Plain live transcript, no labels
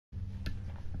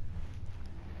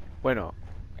Bueno,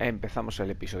 empezamos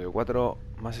el episodio 4,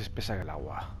 más espesa que el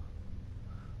agua.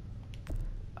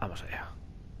 Vamos allá.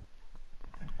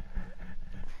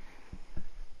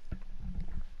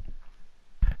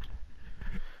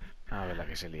 A ver la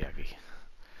que se lía aquí.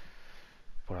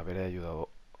 Por haber ayudado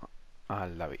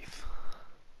al David.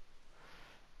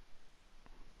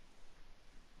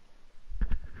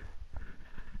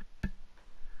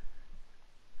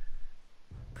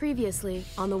 Previously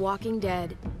on The Walking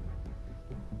Dead.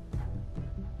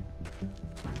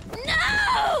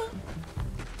 No!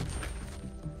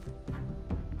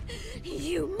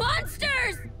 You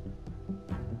monsters!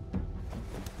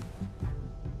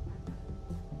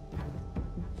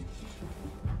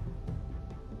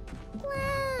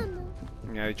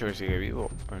 Me ha dicho que sigue vivo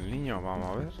el niño, vamos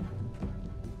a ver.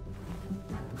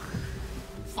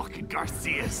 Fucking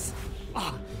Garcias!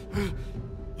 Oh,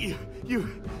 you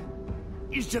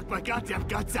shook my goddamn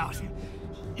guts out.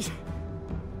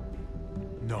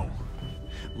 No.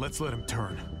 Let's let him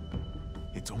turn.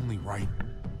 It's only right.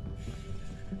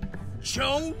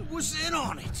 Joan was in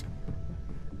on it.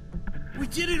 We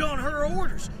did it on her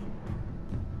orders.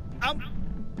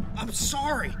 I'm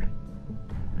sorry.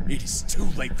 It is too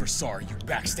late for sorry, you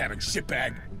backstabbing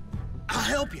shitbag. I'll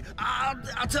help you.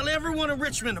 I'll tell everyone in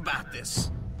Richmond about this.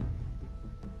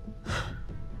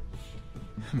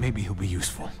 Maybe he'll be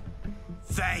useful.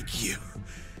 Thank you.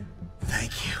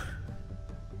 Thank you.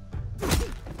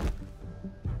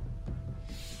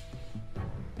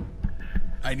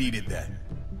 I needed that.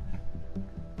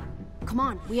 Come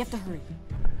on, we have to hurry.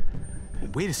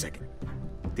 Wait a second.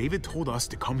 David told us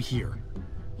to come here.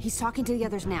 He's talking to the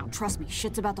others now. Trust me,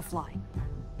 shit's about to fly.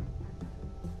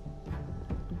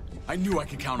 I knew I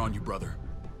could count on you, brother.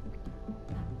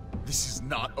 This is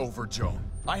not over, Joan.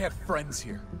 I have friends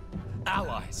here.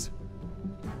 Allies.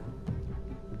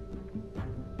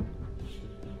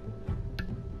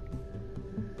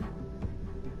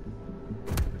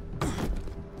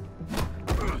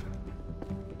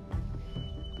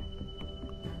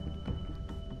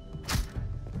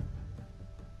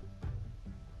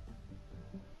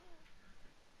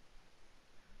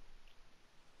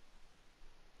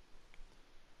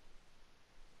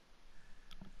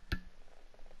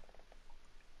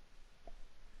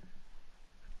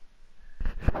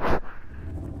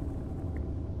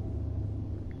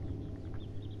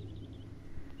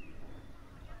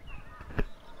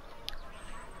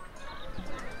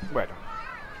 Bueno,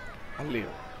 al lío.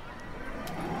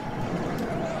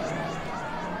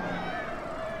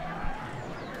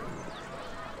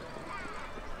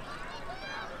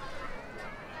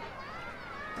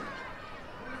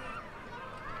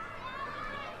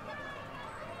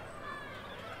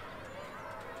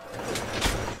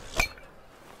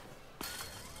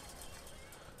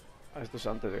 Esto es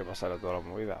antes de que pasara toda la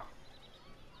movida.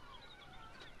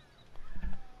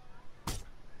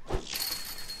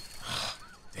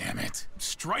 Damn it.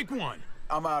 Strike one!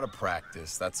 I'm out of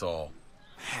practice, that's all.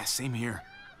 Same here.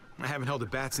 I haven't held a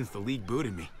bat since the league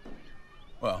booted me.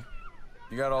 Well,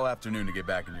 you got all afternoon to get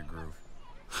back in your groove.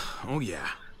 Oh yeah.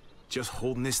 Just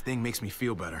holding this thing makes me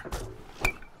feel better.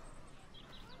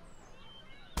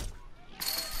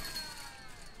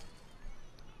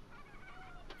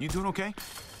 You doing okay?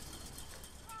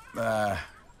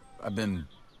 I've been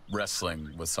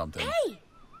wrestling with something. Hey!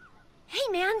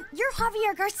 Hey, man, you're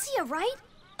Javier Garcia, right?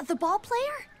 The ball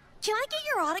player? Can I get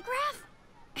your autograph?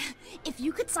 If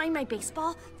you could sign my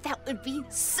baseball, that would be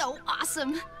so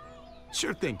awesome.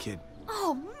 Sure thing, kid.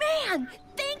 Oh, man!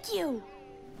 Thank you!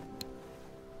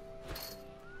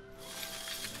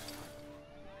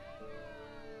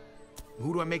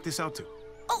 Who do I make this out to?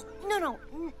 Oh,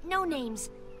 no names.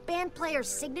 Band players'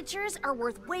 signatures are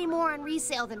worth way more on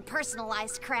resale than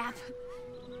personalized crap.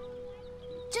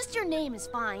 Just your name is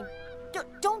fine.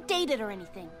 Don't date it or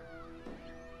anything.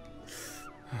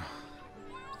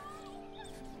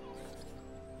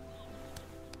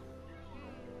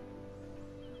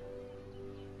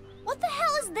 What the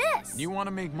hell is this? You want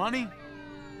to make money?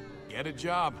 Get a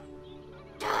job.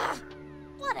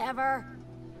 Whatever.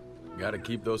 Gotta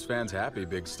keep those fans happy,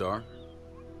 big star.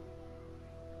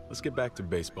 Let's get back to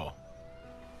baseball.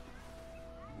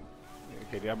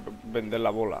 Quería vender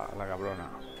la bola a la cabrona.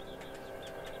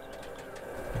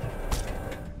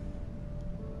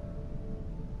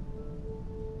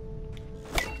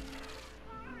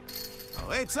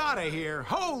 It's out of here.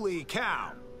 Holy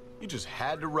cow. You just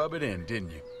had to rub it in,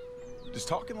 didn't you? Does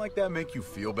talking like that make you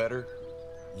feel better?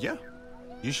 Yeah.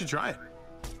 You should try it.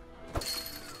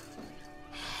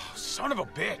 Son of a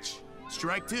bitch!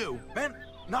 Strike two. Man,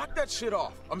 knock that shit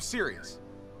off. I'm serious.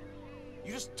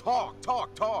 You just talk.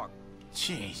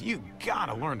 Jeez, you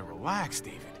gotta learn to relax,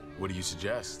 David. What do you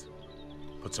suggest?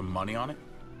 Put some money on it?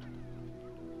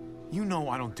 You know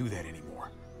I don't do that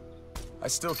anymore. I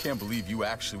still can't believe you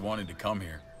actually wanted to come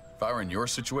here. If I were in your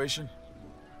situation,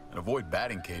 I'd avoid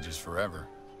batting cages forever.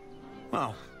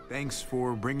 Well, thanks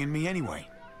for bringing me anyway.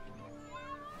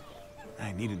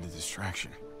 I needed the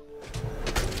distraction.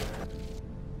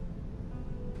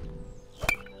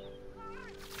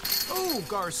 Oh,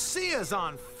 Garcia's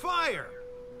on fire!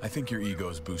 I think your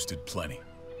ego's boosted plenty.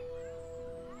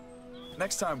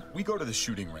 Next time, we go to the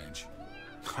shooting range.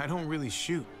 I don't really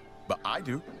shoot. But I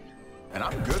do. And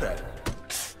I'm good at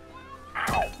it.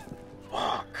 Ow!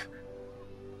 Fuck!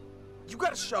 You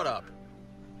gotta shut up.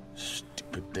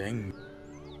 Stupid thing.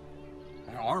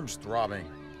 My arm's throbbing.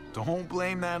 Don't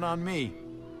blame that on me.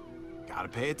 Gotta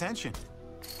pay attention.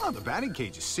 Oh, the batting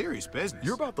cage is serious business.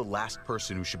 You're about the last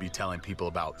person who should be telling people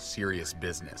about serious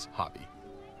business, Hobby.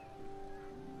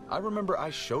 I remember I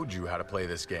showed you how to play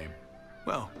this game.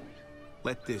 Well,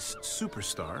 let this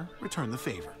superstar return the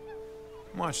favor.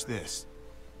 Watch this.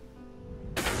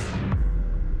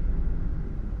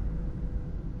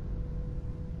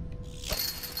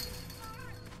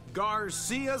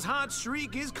 Garcia's hot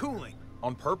streak is cooling.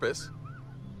 On purpose.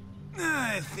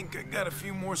 I think I got a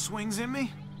few more swings in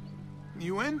me.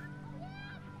 You in?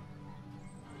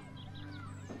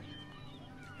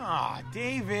 Ah,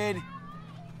 David.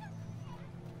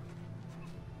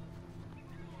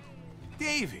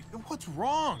 David, what's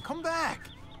wrong? Come back.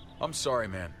 I'm sorry,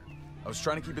 man. I was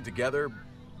trying to keep it together.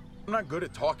 I'm not good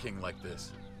at talking like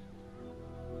this.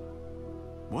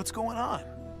 What's going on?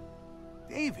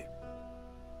 David,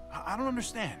 I don't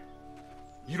understand.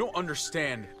 You don't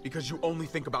understand because you only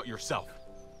think about yourself.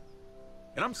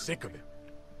 And I'm sick of it.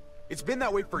 It's been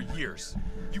that way for years.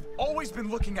 You've always been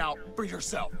looking out for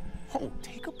yourself. Oh,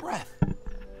 take a breath.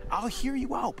 I'll hear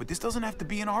you out, but this doesn't have to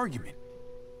be an argument.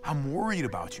 I'm worried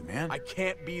about you, man. I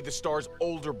can't be the star's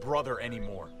older brother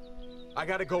anymore. I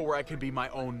gotta go where I can be my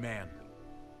own man.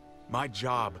 My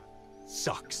job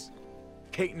sucks.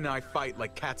 Kate and I fight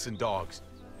like cats and dogs.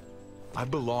 I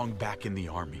belong back in the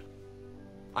army.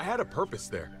 I had a purpose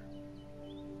there.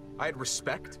 I had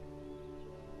respect.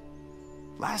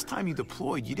 Last time you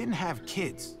deployed, you didn't have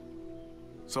kids.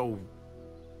 So,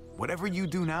 whatever you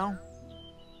do now,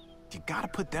 you gotta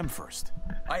put them first.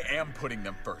 I am putting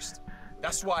them first.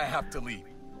 That's why I have to leave.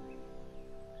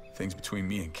 Things between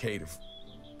me and Kate have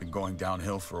been going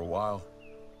downhill for a while.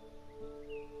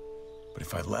 But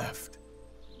if I left,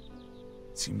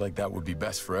 it seemed like that would be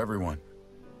best for everyone.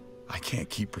 I can't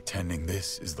keep pretending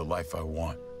this is the life I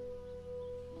want.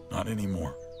 Not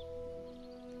anymore.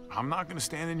 I'm not gonna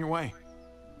stand in your way.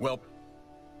 Well,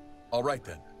 all right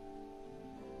then.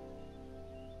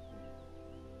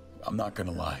 I'm not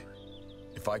gonna lie.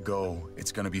 If I go,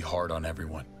 it's gonna be hard on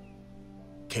everyone.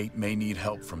 Kate may need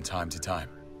help from time to time.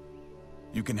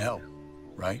 You can help,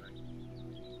 right?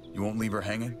 You won't leave her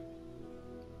hanging?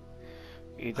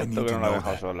 Y I need tanto que to no la know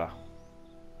deja that. sola.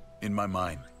 In my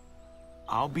mind.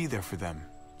 I'll be there for them,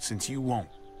 since you won't.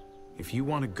 If you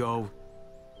want to go,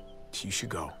 you should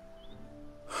go.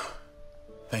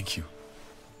 Thank you.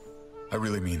 I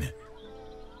really mean it.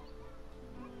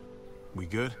 We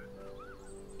good?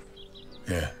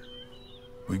 Yeah,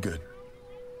 we good.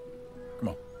 Come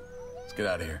on, let's get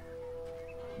out of here.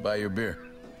 Buy you a beer.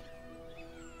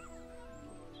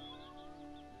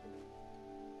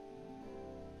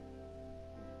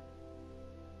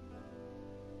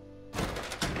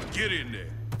 Get in there.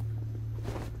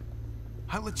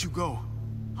 I let you go.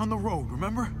 On the road,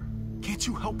 remember? Can't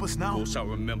you help us Of now? course I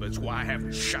remember. It's why I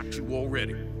haven't shot you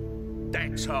already.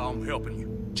 That's how I'm helping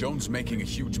you. Joan's making a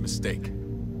huge mistake.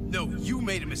 No, you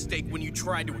made a mistake when you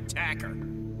tried to attack her.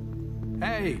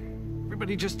 Hey,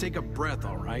 everybody just take a breath,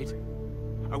 all right?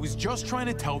 I was just trying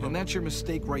to tell And them. that's your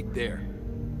mistake right there.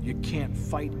 You can't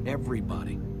fight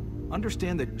everybody.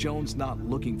 Understand that Joan's not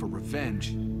looking for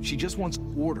revenge. She just wants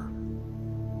order.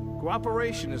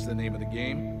 Cooperation is the name of the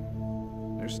game.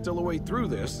 There's still a way through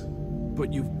this,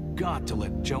 but you've got to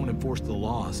let Joan enforce the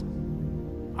laws.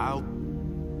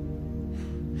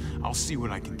 I'll see what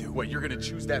I can do. What, you're gonna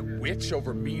choose that witch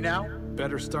over me now?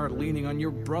 Better start leaning on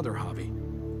your brother, Javi.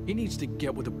 He needs to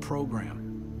get with the program.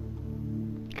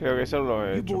 Creo que eso lo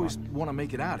he You hecho boys mal. want to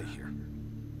make it out of here.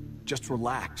 Just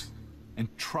relax and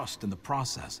trust in the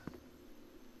process.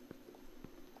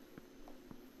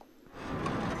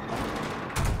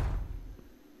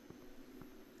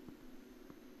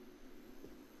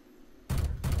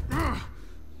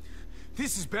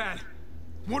 This is bad.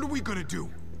 What are we gonna do?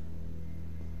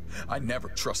 I never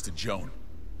trusted Joan.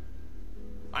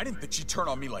 I didn't think she'd turn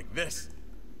on me like this.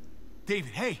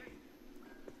 David, hey.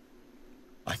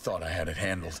 I thought I had it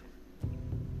handled.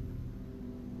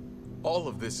 All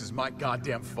of this is my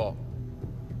goddamn fault.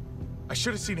 I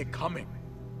should have seen it coming,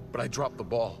 but I dropped the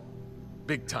ball.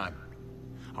 Big time.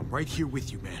 I'm right here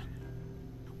with you, man.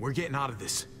 We're getting out of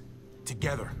this.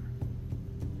 Together.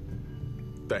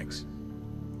 Thanks.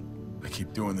 I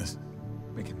keep doing this,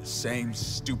 making the same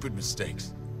stupid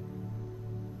mistakes.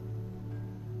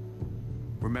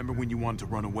 Remember when you wanted to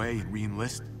run away and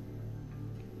re-enlist?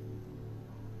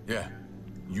 Yeah,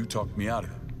 you talked me out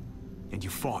of it. And you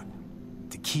fought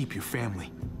to keep your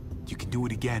family. You can do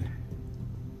it again.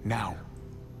 Now.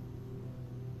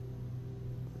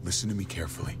 Listen to me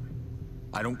carefully.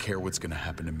 I don't care what's gonna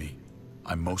happen to me.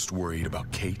 I'm most worried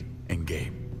about Kate and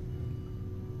Gabe.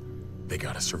 They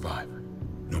gotta survive,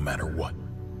 no matter what.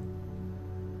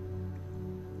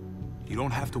 You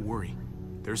don't have to worry.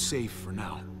 They're safe for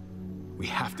now. We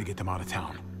have to get them out of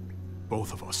town.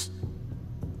 Both of us.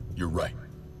 You're right.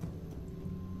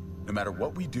 No matter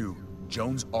what we do,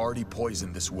 Jones already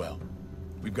poisoned this well.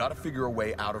 We've got to figure a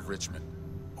way out of Richmond.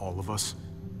 All of us?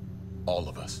 All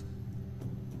of us.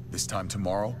 This time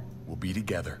tomorrow, we'll be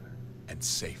together and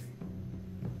safe.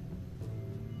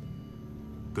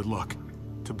 Good luck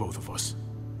to both of us.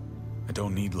 I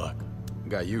don't need luck. I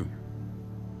got you.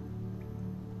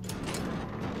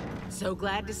 So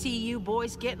glad to see you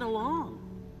boys getting along.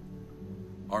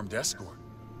 Armed escort.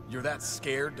 You're that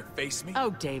scared to face me?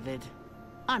 Oh, David,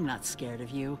 I'm not scared of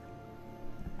you.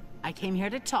 I came here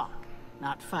to talk,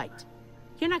 not fight.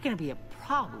 You're not gonna be a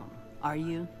problem, are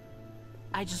you?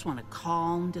 I just want a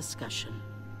calm discussion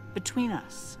between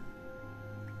us.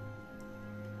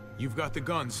 You've got the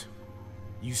guns.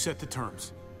 You set the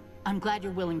terms. I'm glad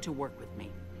you're willing to work with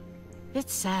me.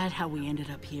 It's sad how we ended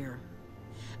up here.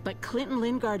 But Clint and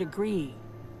Lingard agree.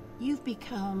 You've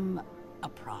become a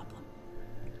problem.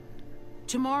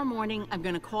 Tomorrow morning, I'm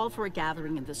gonna call for a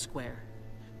gathering in the square.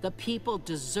 The people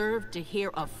deserve to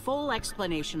hear a full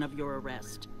explanation of your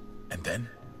arrest. And then?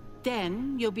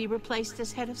 Then you'll be replaced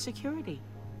as head of security.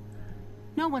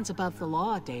 No one's above the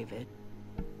law, David.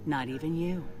 Not even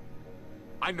you.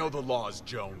 I know the laws,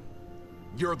 Joan.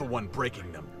 You're the one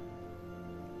breaking them.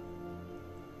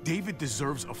 David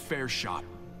deserves a fair shot.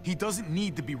 He doesn't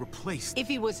need to be replaced. If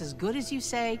he was as good as you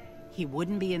say, he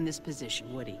wouldn't be in this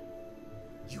position, would he?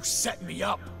 You set me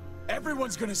up.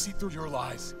 Everyone's gonna see through your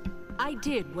lies. I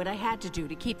did what I had to do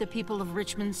to keep the people of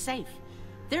Richmond safe.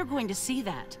 They're going to see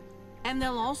that. And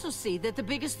they'll also see that the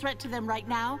biggest threat to them right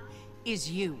now is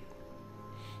you.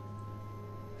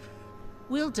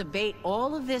 We'll debate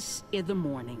all of this in the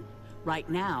morning. Right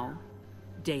now,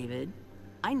 David,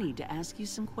 I need to ask you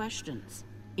some questions.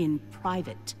 In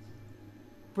private.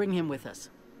 Bring him with us.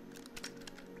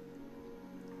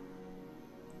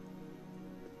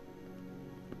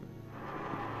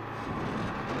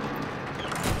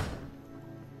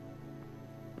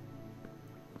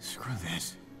 Screw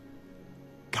this.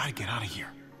 Gotta get out of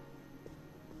here.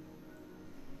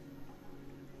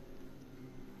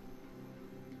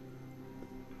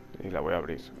 Y la voy a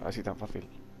abrir, así tan fácil.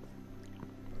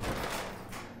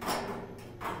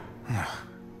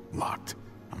 Locked.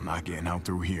 I'm not getting out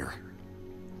through here.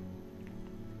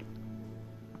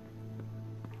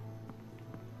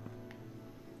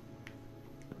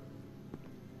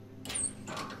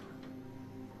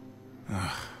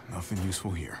 Nothing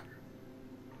useful here.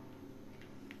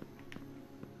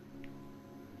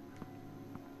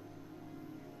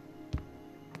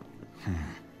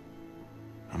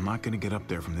 I'm not gonna get up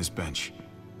there from this bench.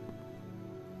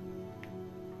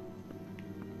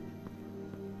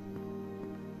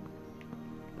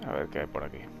 A ver qué hay por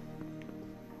aquí.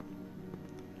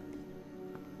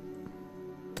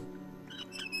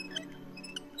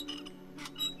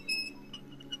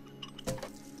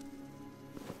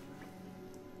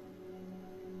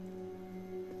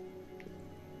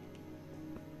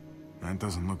 That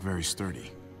doesn't look very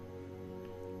sturdy.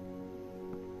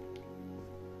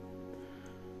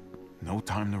 No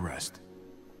time to rest.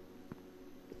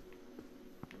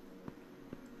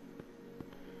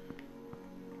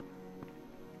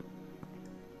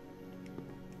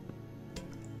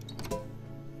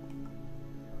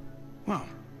 Well,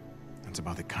 that's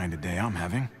about the kind of day I'm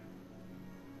having.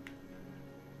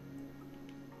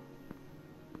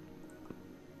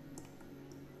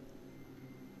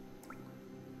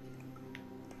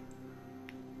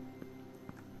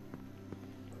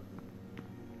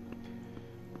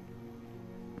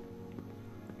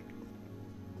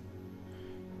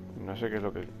 No sé qué es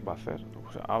lo que va a hacer.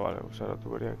 Ah, vale, usar la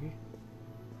tubería aquí.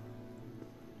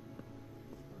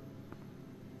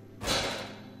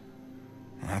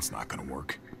 That's not gonna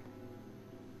work.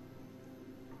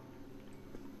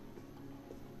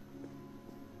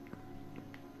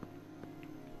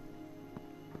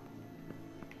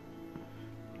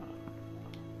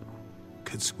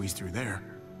 could squeeze through there.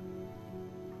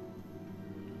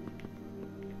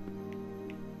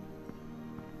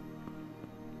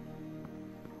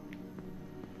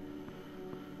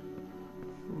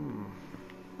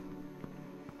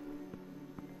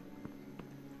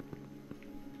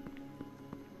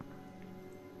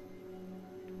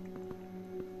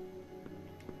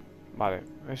 Vale,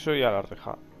 eso ya la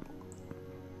reja.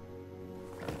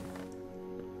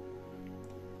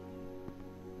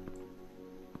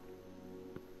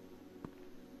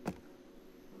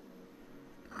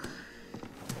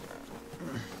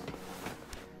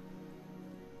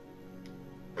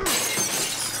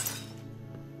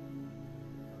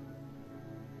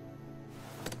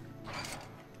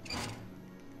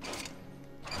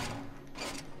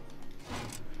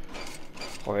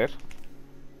 Joder.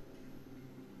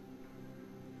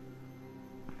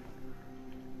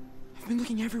 I've been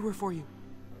looking everywhere for you.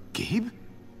 Gabe?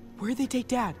 Where'd they take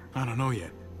Dad? I don't know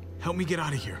yet. Help me get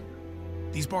out of here.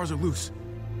 These bars are loose.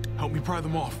 Help me pry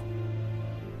them off.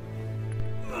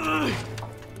 I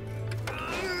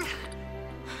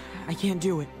can't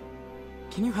do it.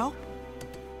 Can you help?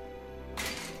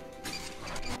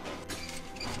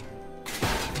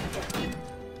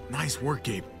 Nice work,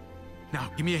 Gabe.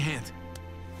 Now, give me a hand.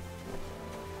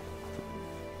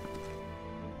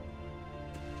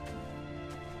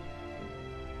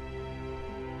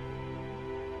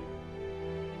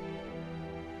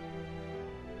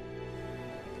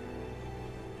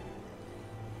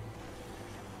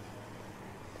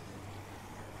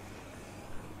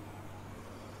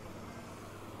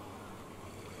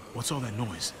 What's all that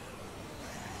noise?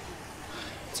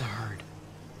 It's a herd.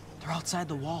 They're outside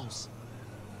the walls.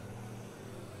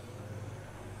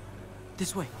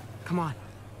 This way. Come on.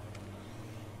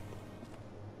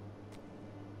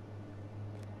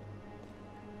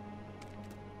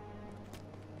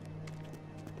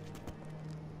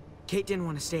 Kate didn't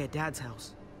want to stay at Dad's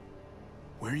house.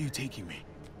 Where are you taking me?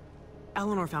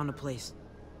 Eleanor found a place.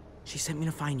 She sent me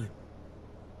to find you.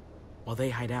 While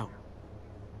they hide out.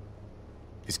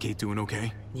 Is Kate doing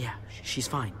okay? Yeah, she's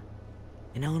fine.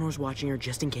 And Eleanor's watching her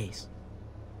just in case.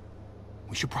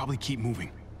 We should probably keep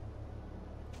moving.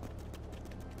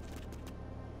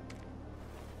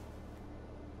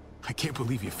 I can't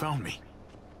believe you found me.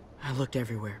 I looked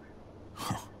everywhere.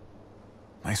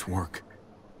 Nice work.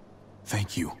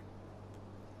 Thank you.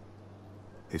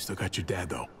 They've still got your dad,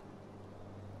 though.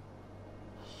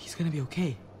 He's gonna be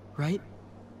okay, right?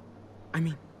 I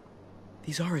mean,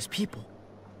 these are his people.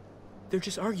 They're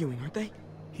just arguing, aren't they?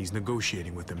 He's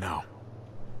negotiating with them now.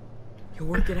 He'll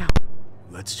work it out.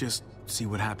 Let's just see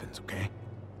what happens, okay?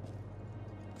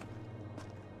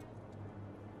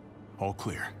 All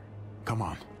clear. Come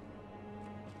on.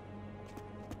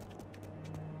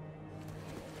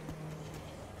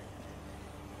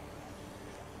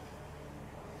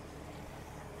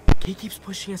 Kate keeps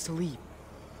pushing us to leave.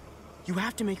 You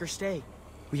have to make her stay.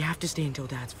 We have to stay until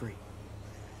Dad's free.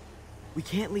 We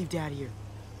can't leave Dad here.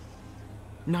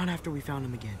 Not after we found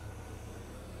him again.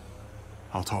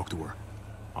 I'll talk to her.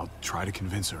 I'll try to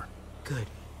convince her. Good.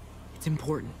 It's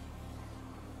important.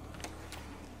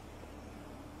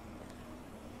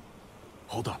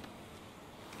 Hold up.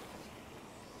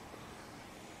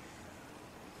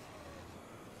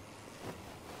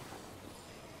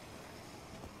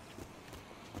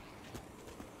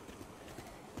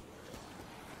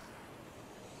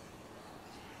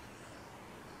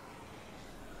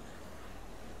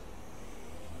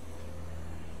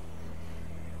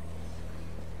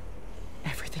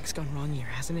 Everything's gone wrong here,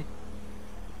 hasn't it?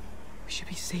 We should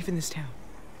be safe in this town.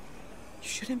 You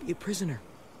shouldn't be a prisoner.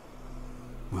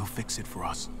 We'll fix it for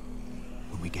us.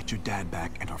 When we get your dad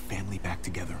back and our family back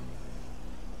together.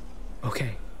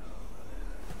 Okay.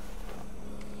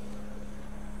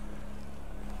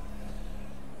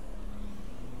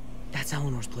 That's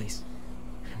Eleanor's place.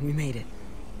 We made it.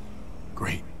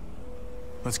 Great.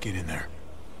 Let's get in there.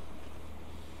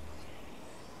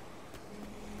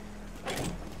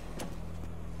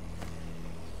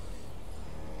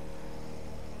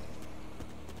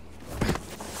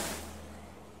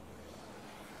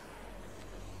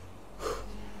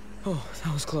 Oh,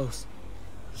 that was close.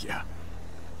 Yeah.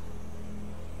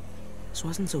 This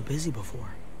wasn't so busy before.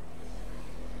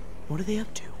 What are they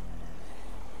up to?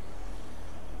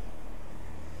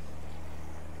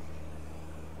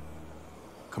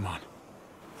 Come on.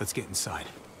 Let's get inside.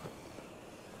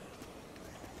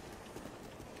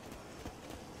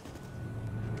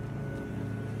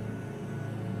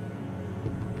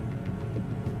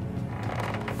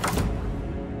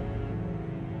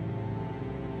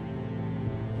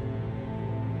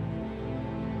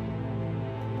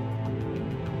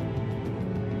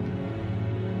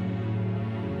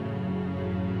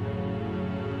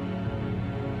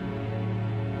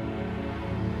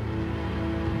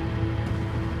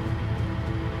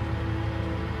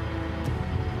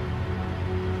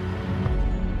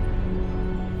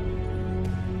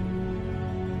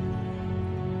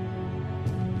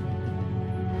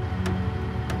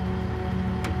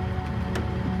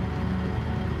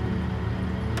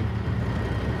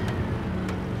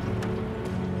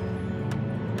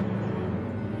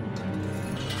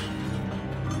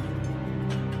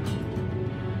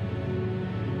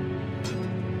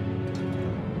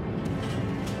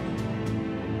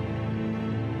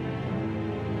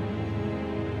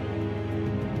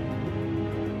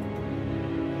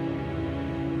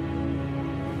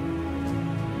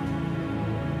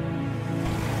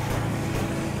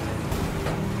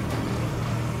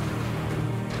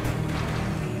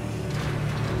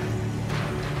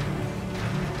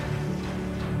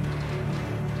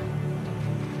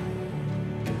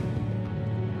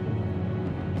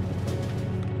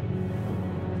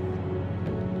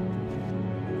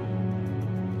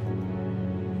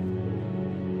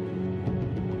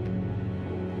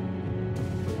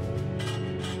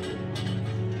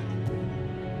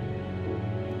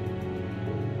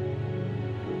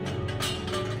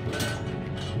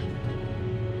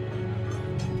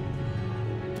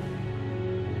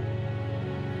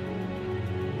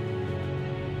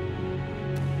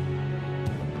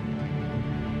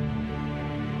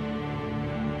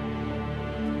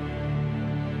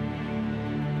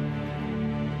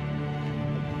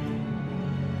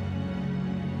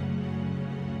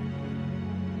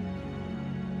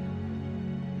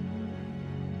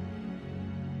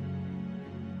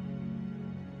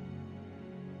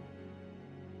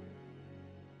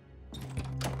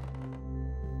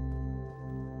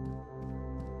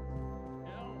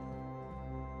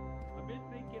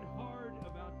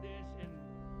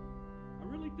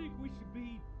 think we should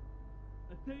be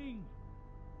a thing.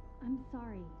 I'm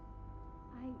sorry.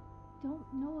 I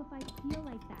don't know if I feel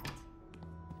like that.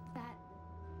 That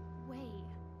way.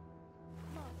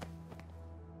 Look,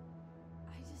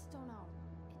 I just don't know.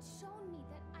 It's shown me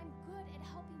that I'm good at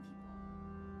helping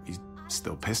people. He's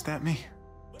still pissed at me?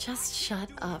 Just shut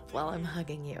up while I'm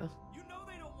hugging you. You know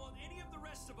they don't want any of the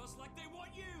rest of us like they want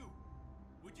you.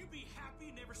 Would you be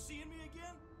happy never seeing me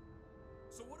again?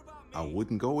 So what about me? I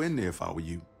wouldn't go in there if I were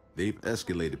you. They've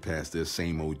escalated past their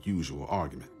same old usual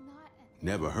argument.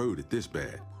 Never heard it this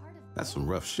bad. That's some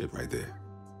rough shit right there.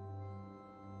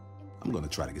 I'm gonna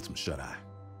try to get some shut-eye.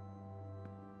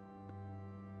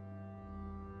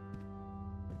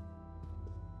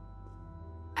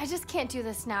 I just can't do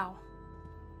this now.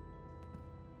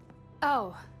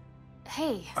 Oh,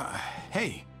 hey.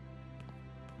 Hey.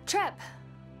 Trip,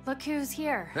 look who's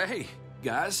here. Hey,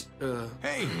 guys.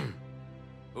 Hey.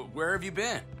 Where have you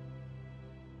been?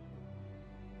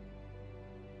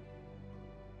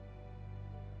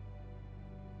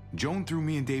 Joan threw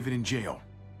me and David in jail,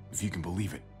 if you can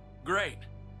believe it. Great.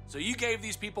 So you gave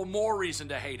these people more reason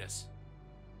to hate us.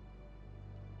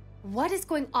 What is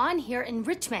going on here in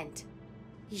Richmond?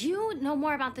 You know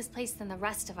more about this place than the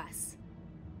rest of us.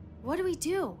 What do we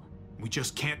do? We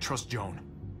just can't trust Joan.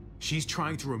 She's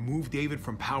trying to remove David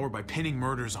from power by pinning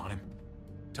murders on him.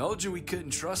 Told you we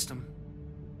couldn't trust him.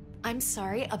 I'm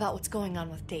sorry about what's going on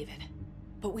with David,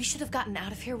 but we should have gotten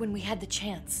out of here when we had the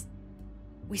chance.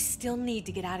 We still need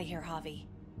to get out of here, Javi.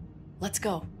 Let's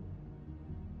go.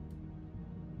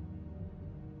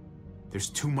 There's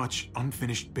too much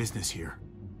unfinished business here.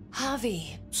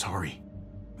 Javi. Sorry.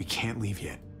 We can't leave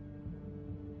yet.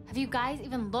 Have you guys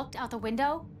even looked out the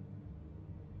window?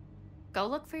 Go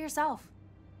look for yourself.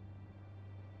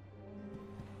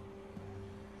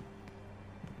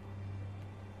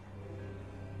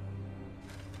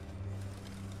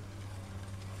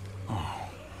 Oh.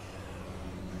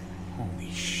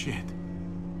 Holy shit.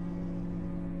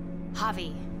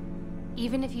 Javi,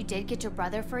 even if you did get your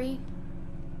brother free,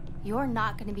 you're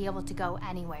not going to be able to go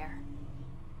anywhere.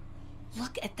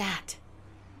 Look at that.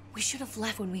 We should have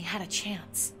left when we had a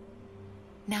chance.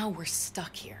 Now we're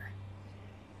stuck here.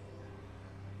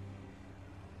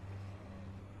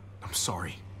 I'm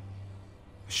sorry.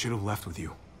 I should have left with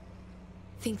you.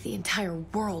 Think the entire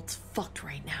world's fucked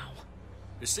right now.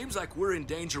 It seems like we're in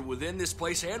danger within this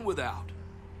place and without.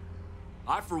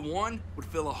 I, for one, would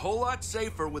feel a whole lot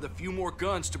safer with a few more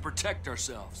guns to protect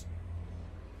ourselves.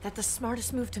 That the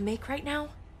smartest move to make right now?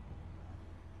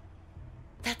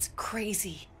 That's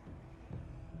crazy.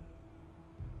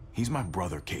 He's my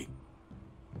brother, Kate.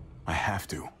 I have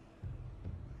to.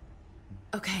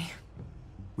 Okay.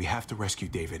 We have to rescue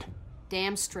David.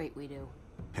 Damn straight we do.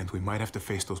 And we might have to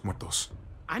face those muertos.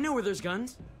 I know where there's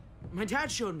guns. My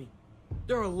dad showed me.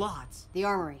 There are lots. The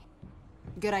armory.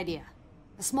 Good idea.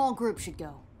 A small group should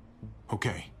go.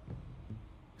 Okay.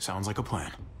 Sounds like a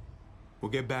plan.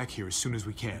 We'll get back here as soon as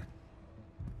we can.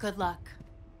 Good luck.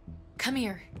 Come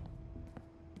here.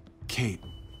 Kate,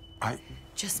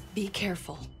 Just be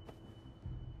careful.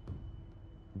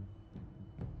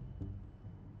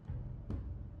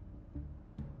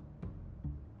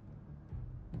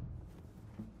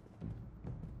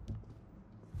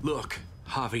 Look,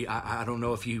 Javi, I don't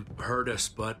know if you heard us,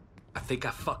 but I think I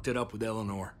fucked it up with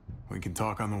Eleanor. We can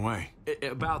talk on the way.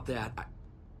 About that,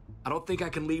 I don't think I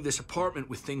can leave this apartment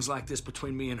with things like this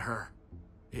between me and her.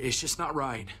 It's just not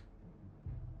right.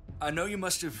 I know you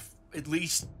must have at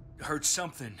least heard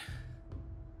something.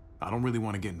 I don't really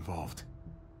want to get involved.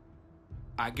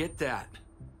 I get that.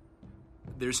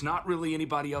 There's not really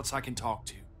anybody else I can talk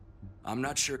to. I'm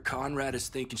not sure Conrad is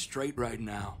thinking straight right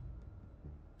now.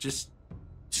 Just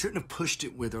shouldn't have pushed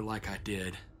it with her like I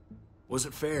did.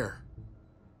 Wasn't fair.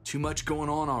 Too much going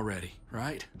on already,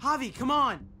 right? Javi, come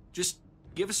on! Just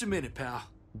give us a minute, pal.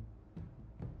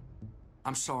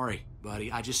 I'm sorry,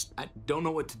 buddy. I don't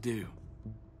know what to do.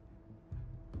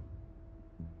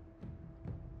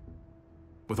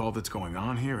 With all that's going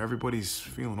on here, everybody's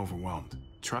feeling overwhelmed.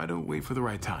 Try to wait for the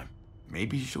right time.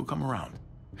 Maybe she'll come around.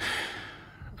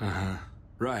 Uh-huh.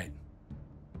 Right.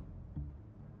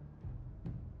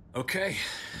 Okay.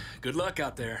 Good luck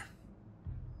out there.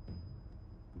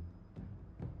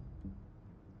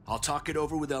 I'll talk it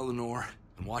over with Eleanor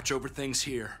and watch over things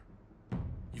here.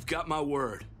 You've got my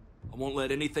word. I won't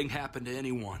let anything happen to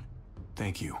anyone.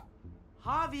 Thank you.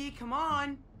 Javi, come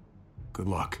on! Good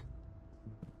luck.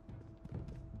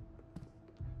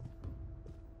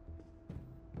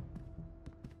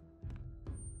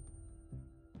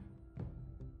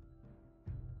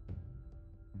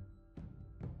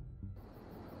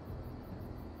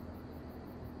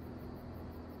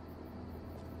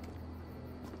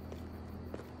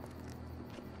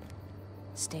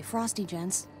 Stay frosty,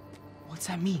 gents. What's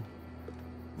that mean?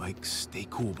 Like, stay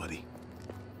cool, buddy.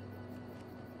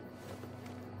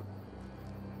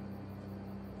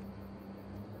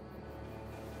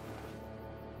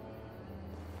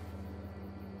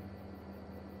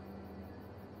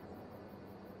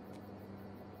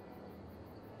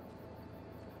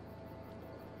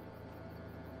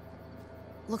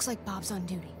 Looks like Bob's on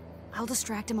duty. I'll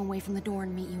distract him away from the door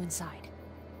and meet you inside.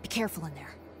 Be careful in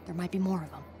there. There might be more of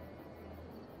them.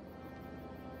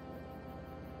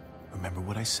 Remember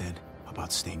what I said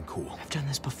about staying cool? I've done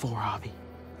this before, Javi.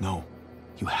 No,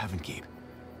 you haven't, Gabe.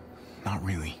 Not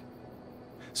really.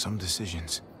 Some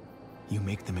decisions, you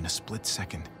make them in a split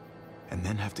second, and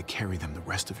then have to carry them the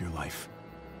rest of your life.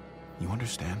 You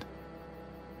understand?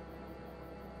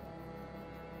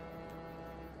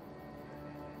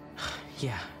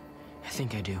 Yeah, I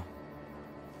think I do.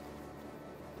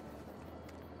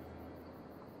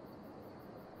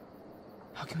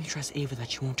 How can we trust Ava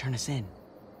that she won't turn us in?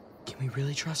 Can we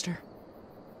really trust her?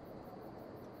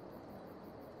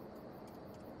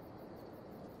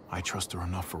 I trust her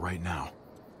enough for right now,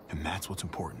 and that's what's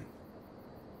important.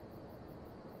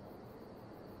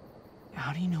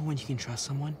 How do you know when you can trust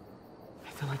someone? I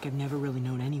feel like I've never really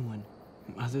known anyone,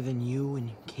 other than you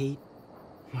and Kate,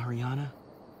 Mariana,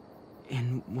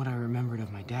 and what I remembered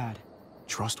of my dad.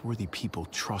 Trustworthy people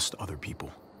trust other people.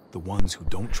 The ones who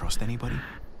don't trust anybody,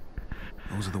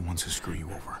 those are the ones who screw you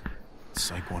over.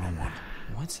 Psych 101.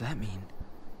 What's that mean?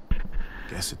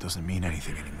 Guess it doesn't mean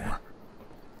anything anymore.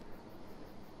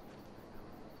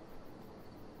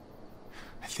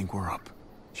 I think we're up.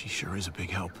 She sure is a big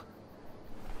help.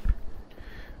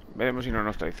 Veremos si no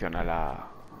nos traiciona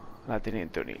la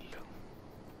Teniente O'Neill.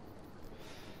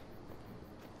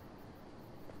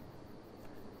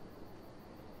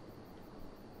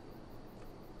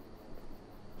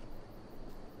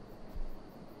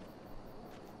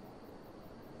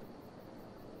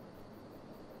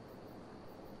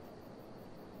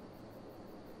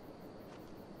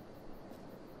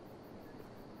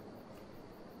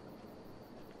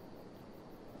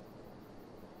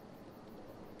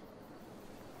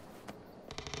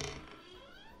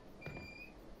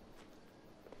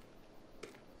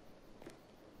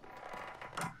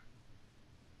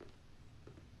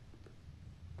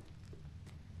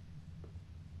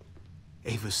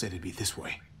 Ava said it'd be this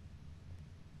way.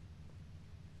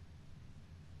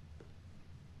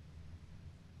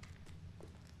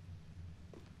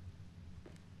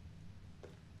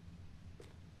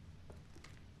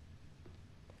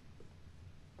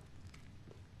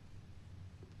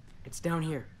 It's down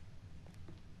here.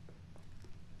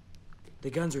 The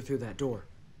guns are through that door.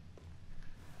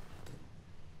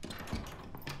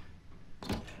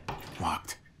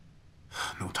 Locked.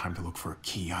 No time to look for a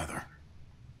key either.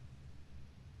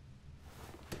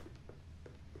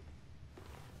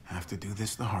 Have to do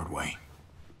this the hard way.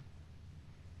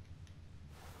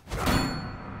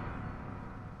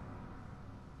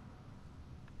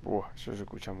 Eso se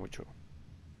escucha mucho.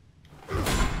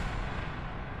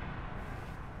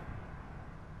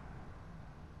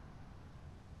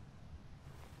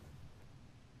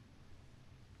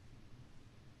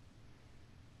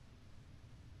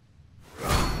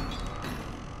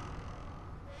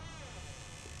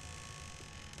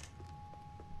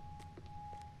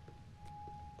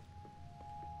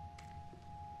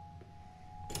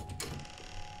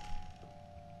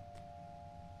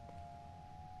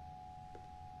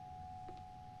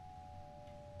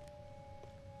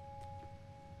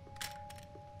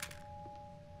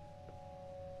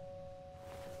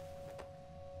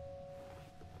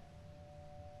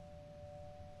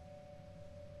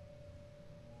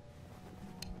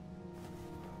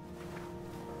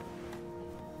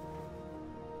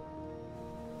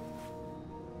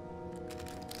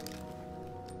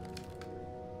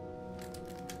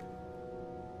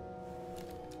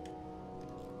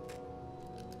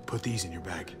 Put these in your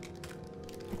bag.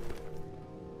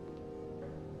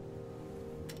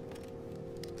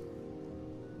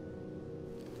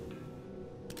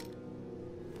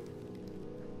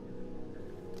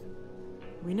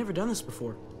 We've never done this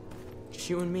before. Just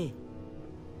you and me.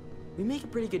 We make a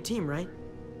pretty good team, right?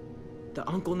 The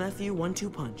uncle-nephew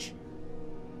 1-2 punch.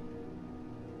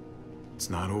 It's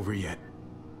not over yet.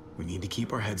 We need to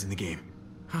keep our heads in the game.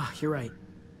 Ah, you're right.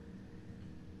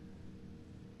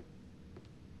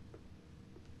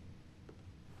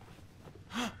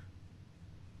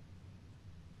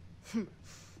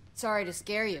 Sorry to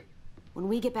scare you. When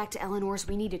we get back to Eleanor's,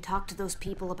 we need to talk to those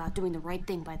people about doing the right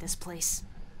thing by this place.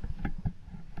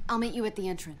 I'll meet you at the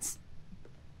entrance.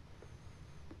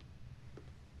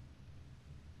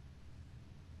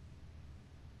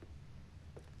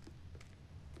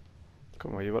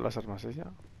 ¿Cómo lleva las armas ella?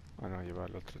 Ah, no, lleva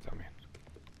el otro también.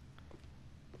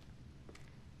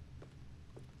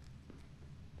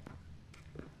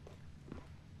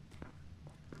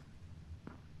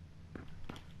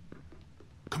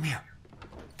 Come here.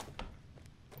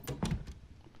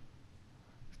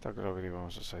 Está claro que no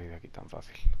íbamos a salir de aquí tan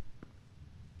fácil.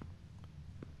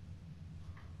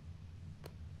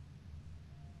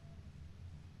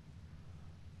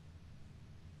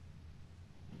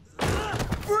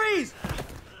 Freeze!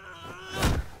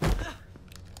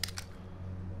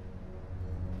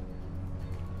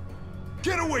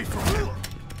 Get away from me!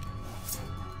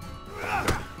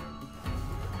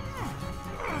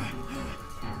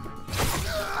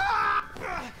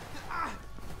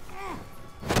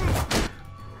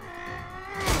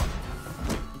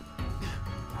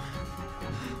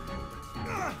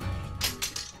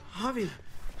 Javi,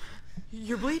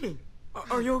 you're bleeding.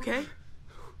 Are you okay?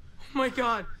 Oh my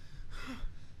God.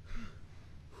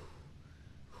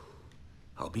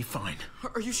 I'll be fine.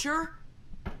 Are you sure?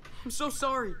 I'm so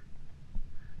sorry.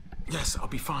 Yes, I'll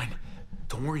be fine.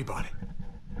 Don't worry about it.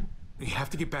 We have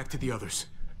to get back to the others.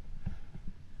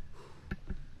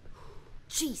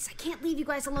 Jeez, I can't leave you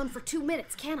guys alone for 2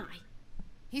 minutes, can I?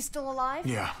 He's still alive?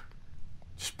 Yeah.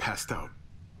 Just passed out.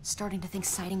 Starting to think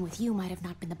siding with you might have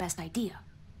not been the best idea.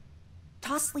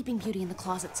 Toss Sleeping Beauty in the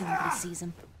closet so nobody sees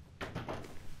him.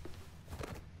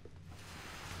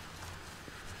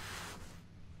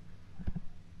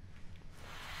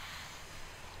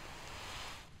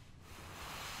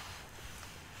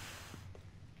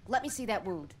 Let me see that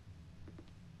wound.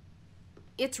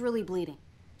 It's really bleeding.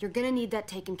 You're gonna need that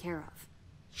taken care of.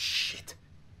 Shit.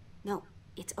 No,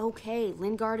 it's okay.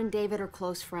 Lingard and David are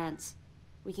close friends.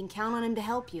 We can count on him to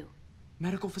help you.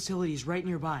 Medical facility's right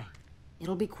nearby.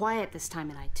 It'll be quiet this time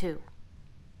of night, too.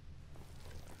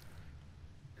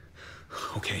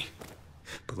 Okay,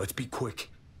 but let's be quick.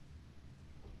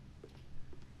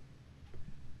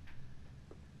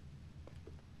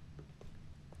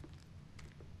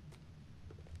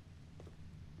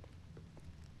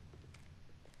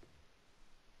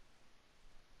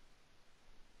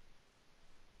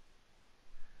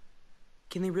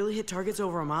 Can they really hit targets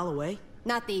over a mile away?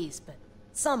 Not these, but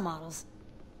some models.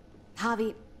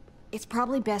 Javi, it's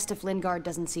probably best if Lingard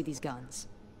doesn't see these guns.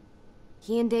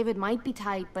 He and David might be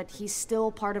tight, but he's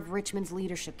still part of Richmond's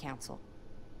leadership council.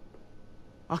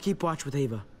 I'll keep watch with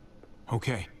Ava.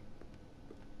 Okay.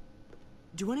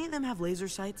 Do any of them have laser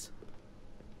sights?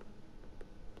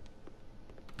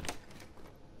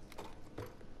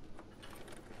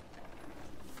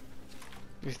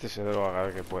 Viste, se lo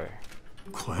haga que puede.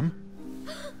 Clem?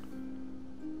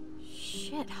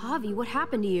 Shit, Javi, what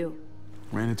happened to you?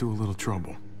 Ran into a little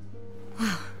trouble.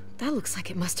 Wow, that looks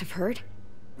like it must have hurt.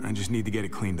 I just need to get it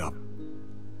cleaned up.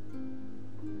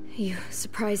 You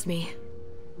surprised me.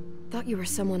 Thought you were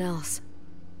someone else.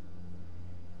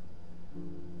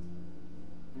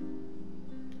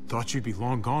 Thought you'd be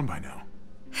long gone by now.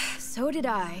 So did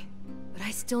I. But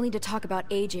I still need to talk about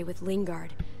AJ with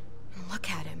Lingard. Look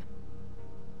at him.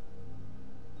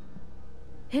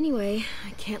 Anyway,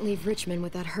 I can't leave Richmond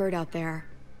with that herd out there.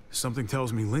 Something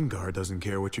tells me Lingard doesn't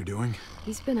care what you're doing.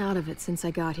 He's been out of it since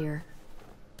I got here.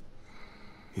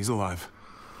 He's alive.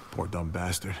 Poor dumb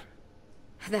bastard.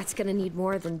 That's gonna need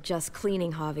more than just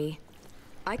cleaning, Javi.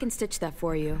 I can stitch that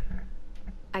for you.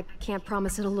 I can't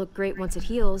promise it'll look great once it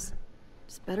heals.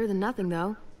 It's better than nothing,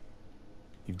 though.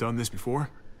 You've done this before?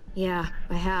 Yeah,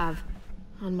 I have.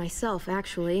 On myself,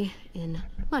 actually, in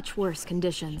much worse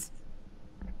conditions.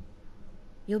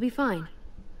 You'll be fine.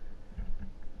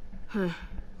 Huh.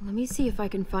 Let me see if I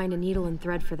can find a needle and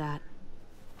thread for that.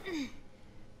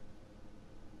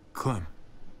 Clem,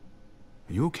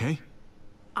 are you okay?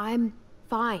 I'm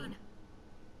fine.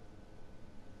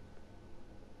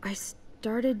 I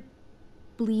started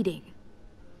bleeding.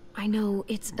 I know,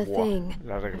 it's a thing.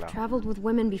 I've traveled with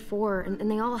women before,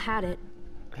 and they all had it.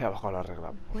 Le ha bajado la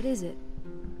regla. What is it?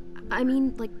 I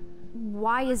mean, like,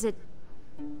 why is it...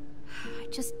 I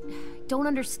just don't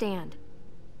understand.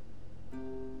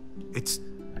 It's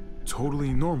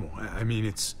totally normal. I mean,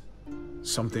 it's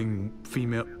something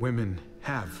female women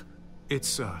have.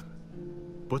 It's,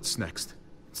 what's next?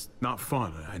 It's not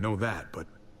fun, I know that, but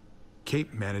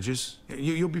Kate manages.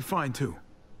 You'll be fine, too.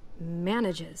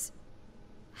 Manages?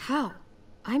 How?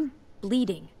 I'm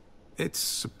bleeding. It's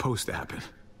supposed to happen.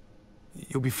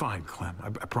 You'll be fine, Clem, I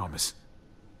promise.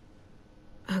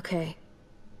 Okay.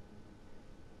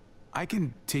 I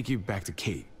can take you back to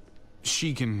Kate.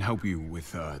 She can help you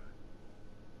with,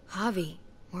 Javi,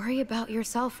 worry about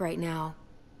yourself right now.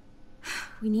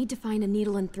 We need to find a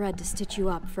needle and thread to stitch you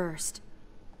up first.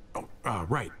 Oh,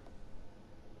 right.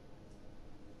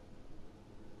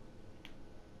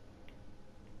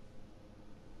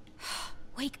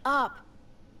 Wake up.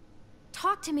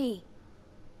 Talk to me.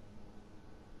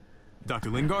 Dr.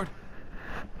 Lingard?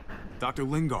 Dr.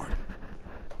 Lingard?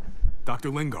 Dr.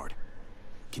 Lingard?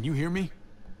 Can you hear me?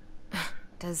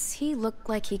 Does he look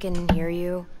like he can hear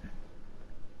you?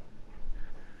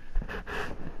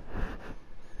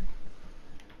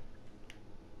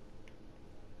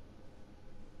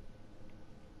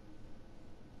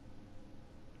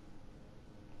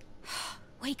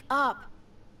 Wake up.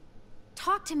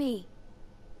 Talk to me.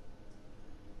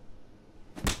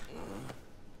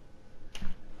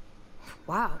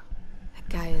 Wow, that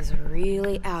guy is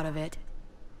really out of it.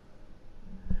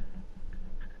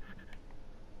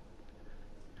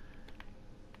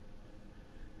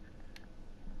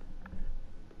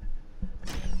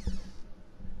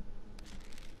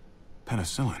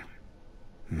 Penicillin.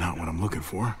 Not what I'm looking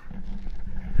for.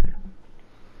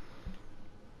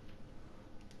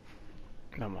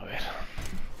 Vamos a ver.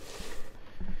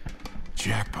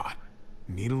 Jackpot.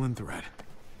 Needle and thread.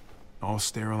 All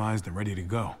sterilized and ready to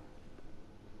go.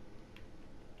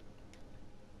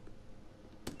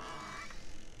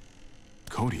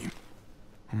 Codeine.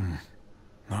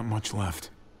 Not much left.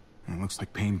 It looks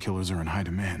like painkillers are in high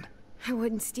demand. I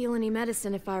wouldn't steal any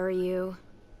medicine if I were you.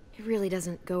 It really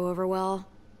doesn't go over well.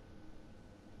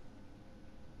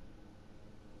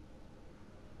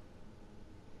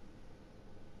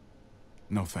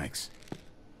 No thanks.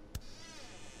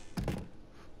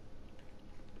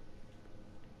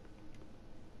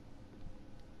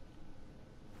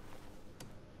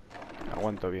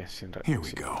 Aguanto bien sin Here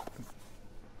we go.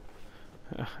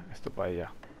 Esto para allá.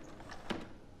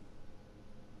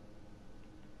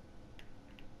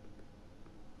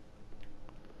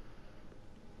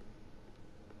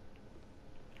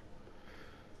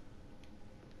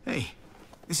 Hey,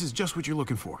 this is just what you're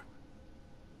looking for.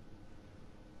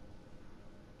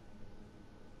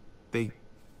 They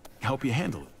help you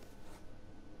handle it.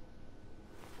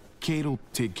 Kate'll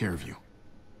take care of you.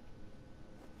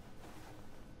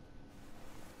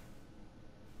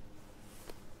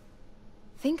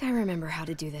 Think I remember how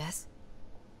to do this.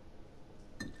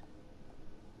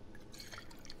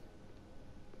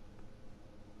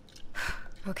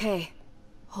 Okay,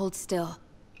 hold still.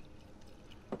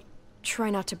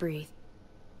 Try not to breathe.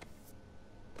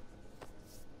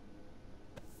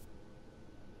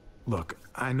 Look,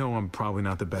 I know I'm probably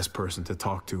not the best person to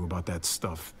talk to about that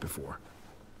stuff before.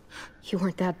 You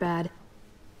weren't that bad.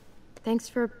 Thanks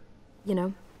for,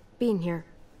 being here.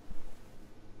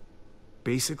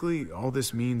 Basically, all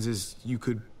this means is you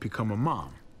could become a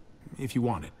mom, if you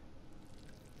wanted.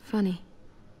 Funny.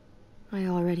 I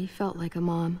already felt like a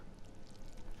mom.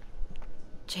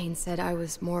 Jane said I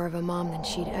was more of a mom than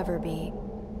she'd ever be.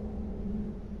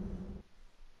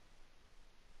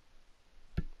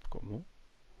 ¿Cómo?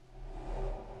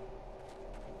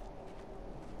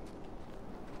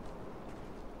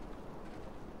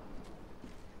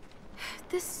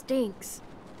 This stinks.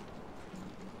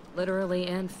 Literally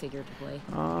and figuratively.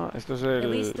 Ah, esto es At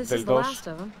least this del is the 2. last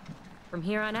of them. From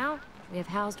here on out, we have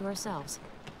housed to ourselves.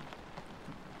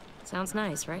 Sounds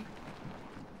nice, right?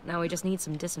 Now we just need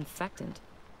some disinfectant.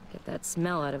 Get that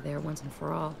smell out of there once and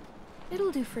for all.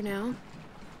 It'll do for now.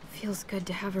 Feels good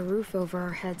to have a roof over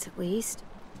our heads at least.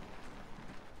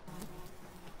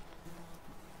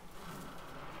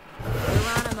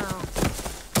 Geronimo.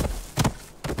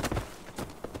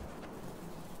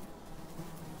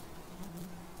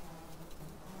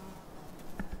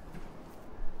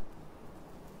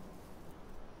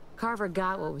 Carver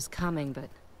got what was coming, but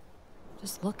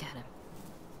just look at him.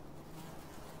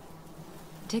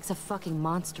 It takes a fucking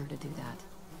monster to do that.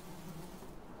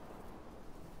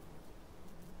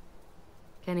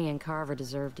 Kenny and Carver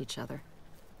deserved each other.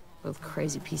 Both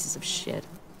crazy pieces of shit.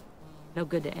 No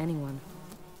good to anyone.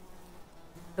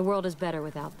 The world is better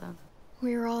without them.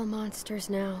 We're all monsters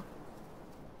now.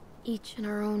 Each in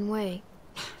our own way.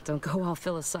 Don't go all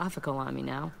philosophical on me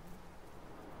now.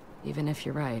 Even if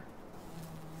you're right.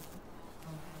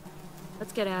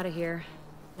 Let's get out of here.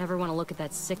 Never want to look at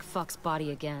that sick fuck's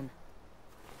body again.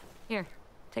 Here,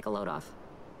 take a load off.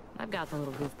 I've got the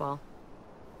little goofball.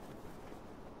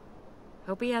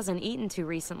 Hope he hasn't eaten too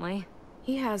recently.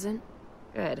 He hasn't.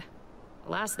 Good.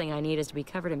 The last thing I need is to be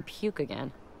covered in puke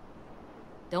again.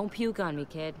 Don't puke on me,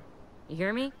 kid. You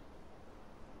hear me?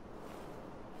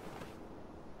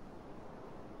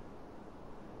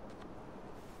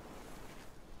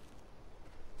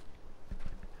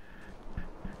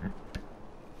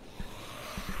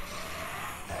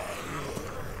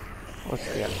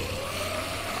 Hostia.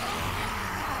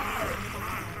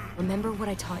 Remember what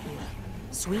I taught you.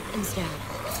 Sweep and stab.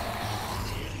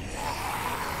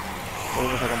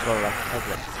 Volvemos a controlar.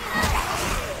 Ok.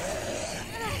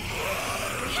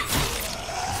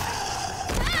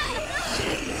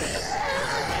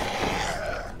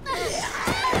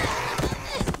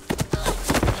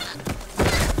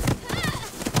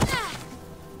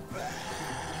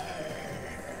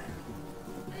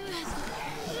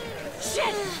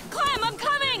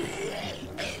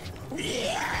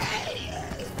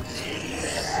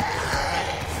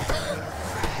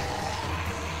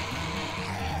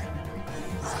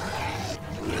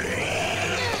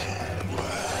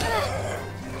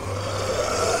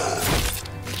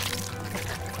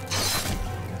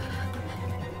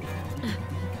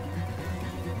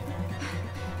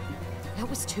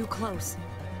 too close.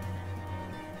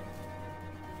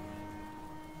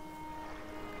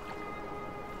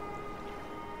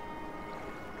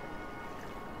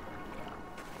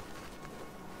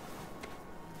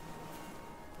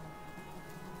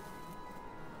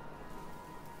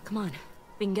 Come on,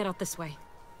 we can get out this way.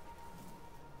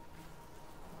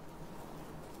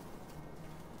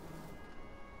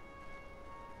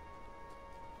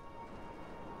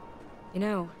 You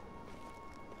know,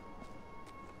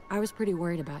 I was pretty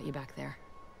worried about you back there.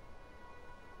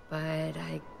 But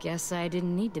I guess I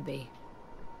didn't need to be.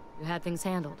 You had things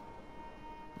handled.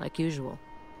 Like usual.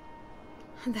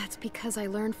 That's because I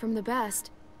learned from the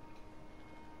best.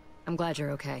 I'm glad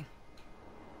you're okay.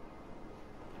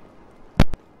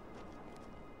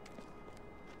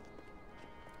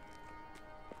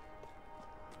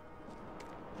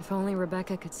 If only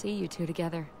Rebecca could see you two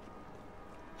together.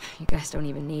 You guys don't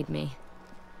even need me.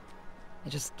 I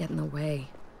just get in the way.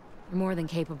 You're more than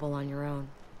capable on your own.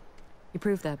 You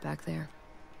proved that back there.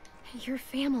 You're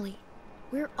family.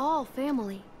 We're all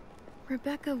family.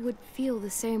 Rebecca would feel the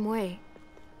same way.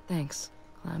 Thanks,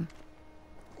 Clem.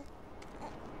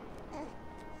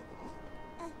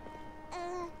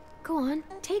 Go on,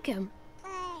 take him.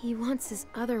 He wants his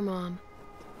other mom.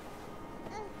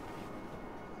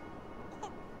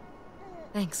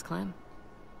 Thanks, Clem.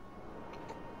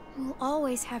 We'll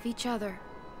always have each other.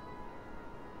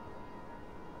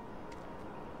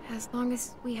 As long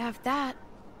as we have that,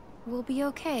 we'll be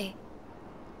okay.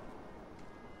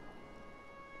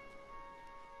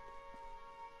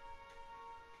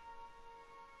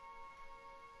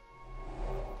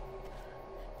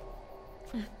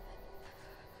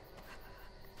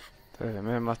 Tres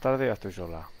meses más tarde ya estoy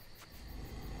sola.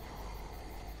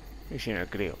 Y sin el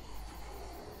crío.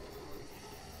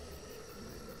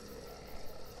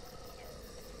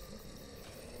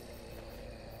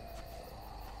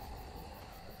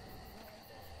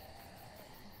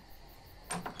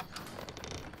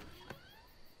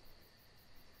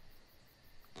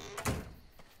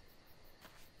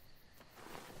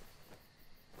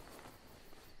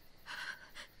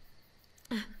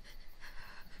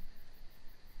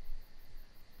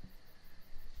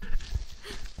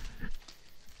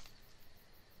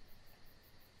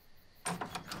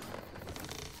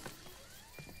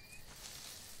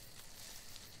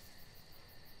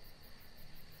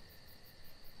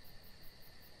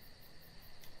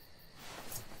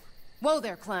 Whoa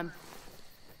there, Clem.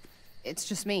 It's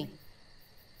just me.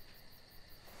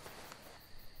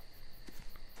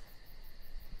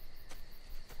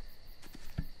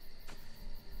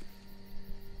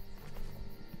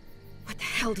 What the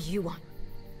hell do you want?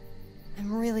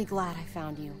 I'm really glad I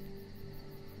found you.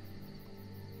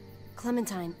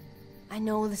 Clementine, I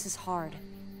know this is hard.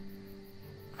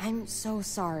 I'm so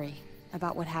sorry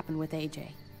about what happened with AJ.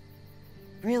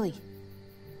 Really,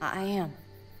 I am.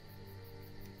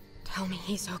 Tell me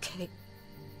he's okay.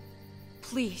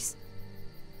 Please.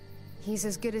 He's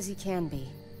as good as he can be.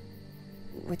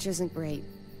 Which isn't great.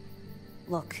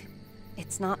 Look,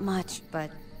 it's not much,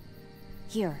 but...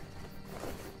 Here.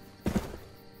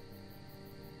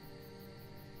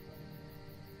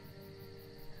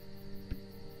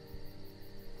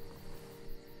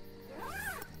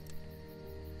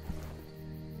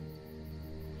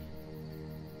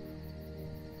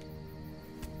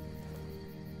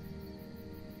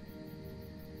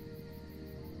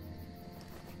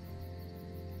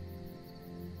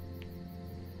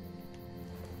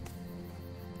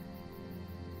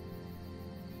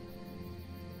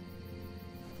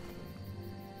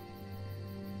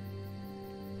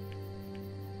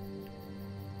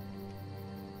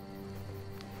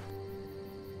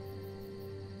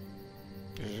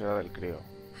 Eso será del crío.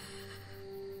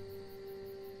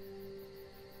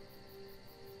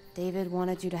 David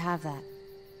wanted you to have that.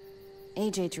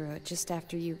 AJ drew it just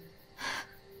after you...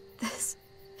 This...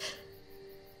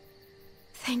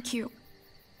 Thank you.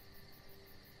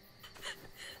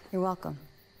 You're welcome.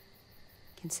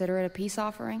 Consider it a peace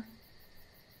offering.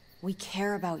 We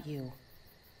care about you.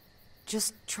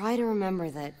 Just try to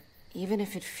remember that even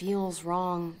if it feels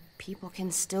wrong, people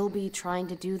can still be trying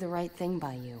to do the right thing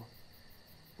by you.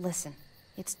 Listen,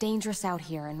 it's dangerous out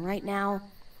here, and right now,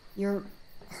 you're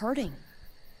hurting.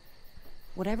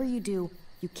 Whatever you do,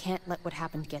 you can't let what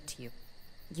happened get to you.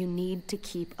 You need to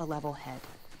keep a level head.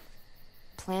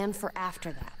 Plan for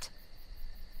after that.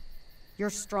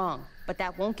 You're strong, but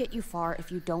that won't get you far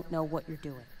if you don't know what you're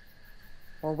doing.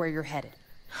 Or where you're headed.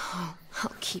 Oh,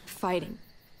 I'll keep fighting.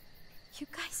 You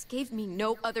guys gave me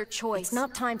no other choice. It's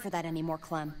not time for that anymore,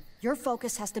 Clem. Your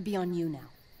focus has to be on you now.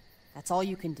 That's all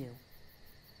you can do.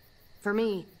 For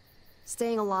me,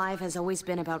 Staying alive has always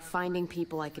been about finding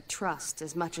people I could trust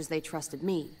as much as they trusted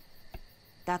me.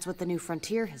 That's what the new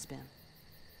frontier has been.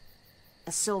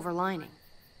 A silver lining.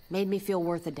 Made me feel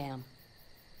worth a damn.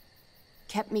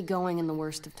 Kept me going in the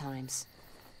worst of times.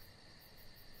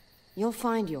 You'll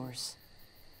find yours.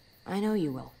 I know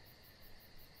you will.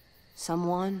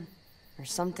 Someone, or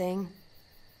something.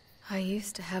 I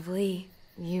used to have Lee.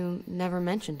 You never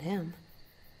mentioned him.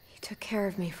 He took care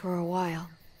of me for a while.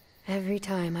 Every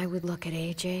time I would look at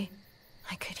AJ,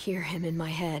 I could hear him in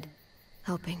my head,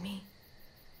 helping me,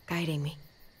 guiding me.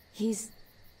 He's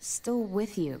still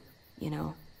with you, you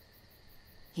know.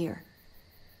 Here.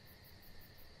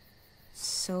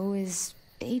 So is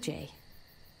AJ.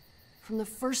 From the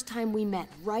first time we met,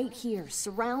 right here,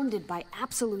 surrounded by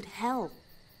absolute hell,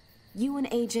 you and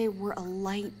AJ were a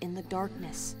light in the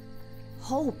darkness.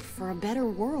 Hope for a better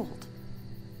world.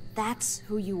 That's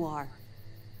who you are.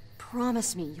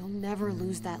 Promise me you'll never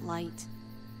lose that light.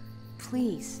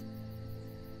 Please.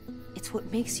 It's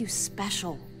what makes you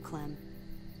special, Clem.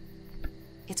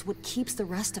 It's what keeps the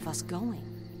rest of us going.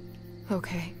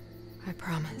 Okay, I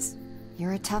promise.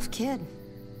 You're a tough kid.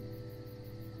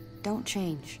 Don't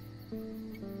change.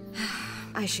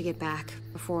 I should get back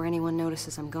before anyone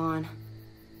notices I'm gone.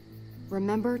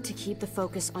 Remember to keep the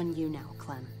focus on you now,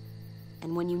 Clem.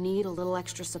 And when you need a little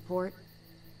extra support,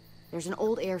 there's an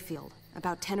old airfield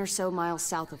about 10 or so miles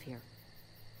south of here.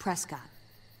 Prescott.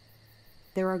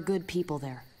 There are good people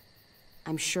there.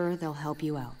 I'm sure they'll help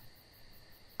you out.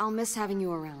 I'll miss having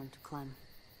you around, Clem.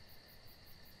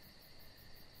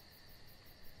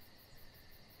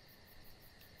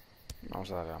 Vamos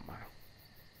a darle la mano.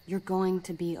 You're going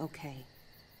to be okay.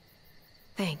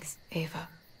 Thanks, Ava.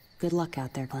 Good luck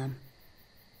out there, Clem.